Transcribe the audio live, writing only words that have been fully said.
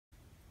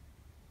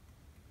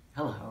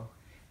Hello,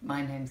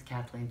 my name's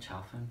Kathy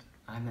Chalfant.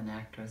 I'm an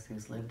actress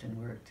who's lived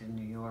and worked in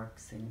New York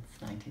since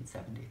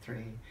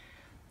 1973,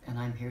 and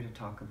I'm here to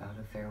talk about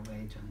A Fair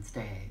Wage on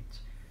Stage.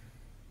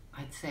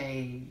 I'd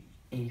say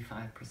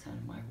 85%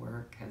 of my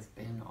work has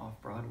been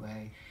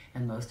off-Broadway,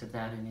 and most of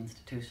that in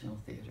institutional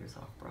theaters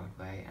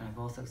off-Broadway, and I've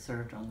also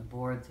served on the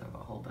boards of a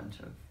whole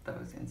bunch of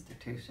those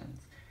institutions.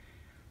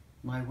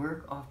 My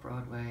work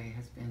off-Broadway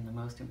has been the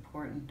most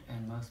important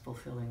and most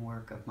fulfilling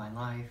work of my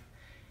life,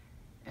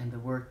 and the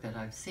work that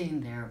I've seen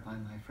there by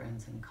my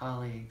friends and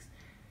colleagues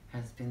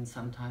has been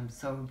sometimes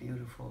so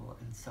beautiful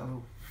and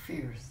so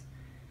fierce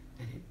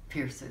that it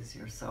pierces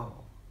your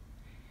soul.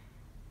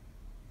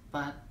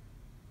 But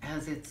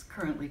as it's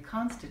currently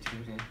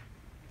constituted,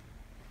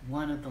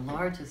 one of the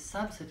largest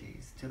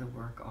subsidies to the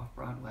work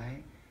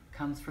off-Broadway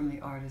comes from the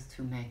artists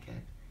who make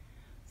it.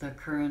 The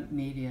current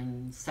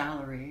median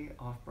salary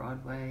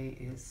off-Broadway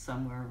is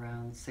somewhere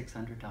around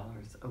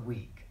 $600 a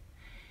week.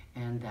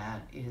 And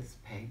that is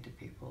paid to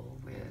people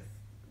with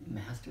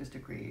master's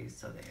degrees,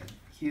 so they have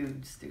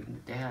huge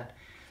student debt,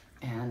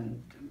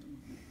 and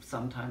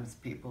sometimes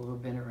people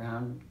who've been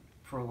around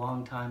for a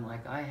long time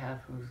like I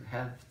have, who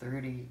have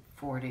 30,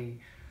 40,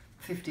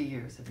 50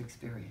 years of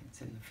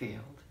experience in the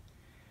field.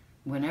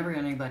 Whenever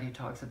anybody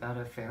talks about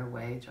a fair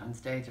wage on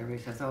stage,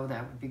 everybody says, oh,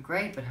 that would be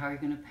great, but how are you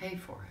going to pay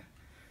for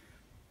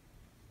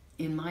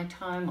it? In my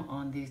time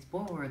on these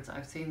boards,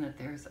 I've seen that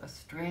there's a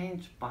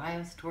strange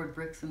bias toward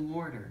bricks and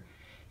mortar.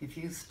 If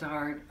you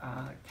start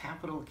a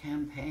capital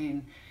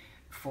campaign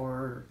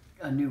for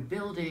a new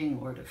building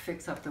or to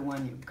fix up the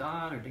one you've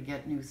got or to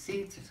get new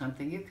seats or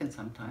something, you can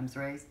sometimes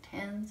raise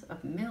tens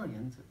of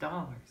millions of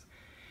dollars.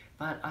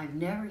 But I've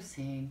never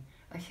seen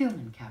a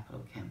human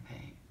capital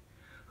campaign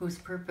whose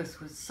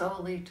purpose was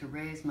solely to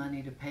raise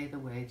money to pay the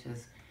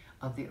wages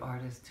of the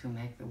artists who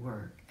make the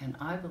work. And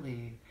I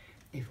believe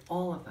if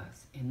all of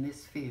us in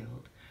this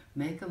field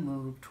make a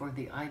move toward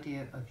the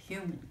idea of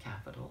human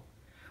capital,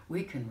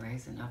 we can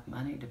raise enough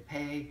money to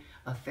pay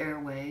a fair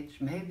wage,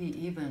 maybe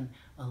even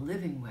a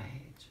living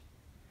wage,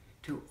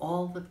 to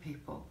all the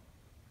people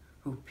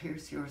who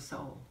pierce your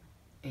soul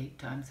 8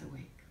 times a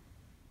week.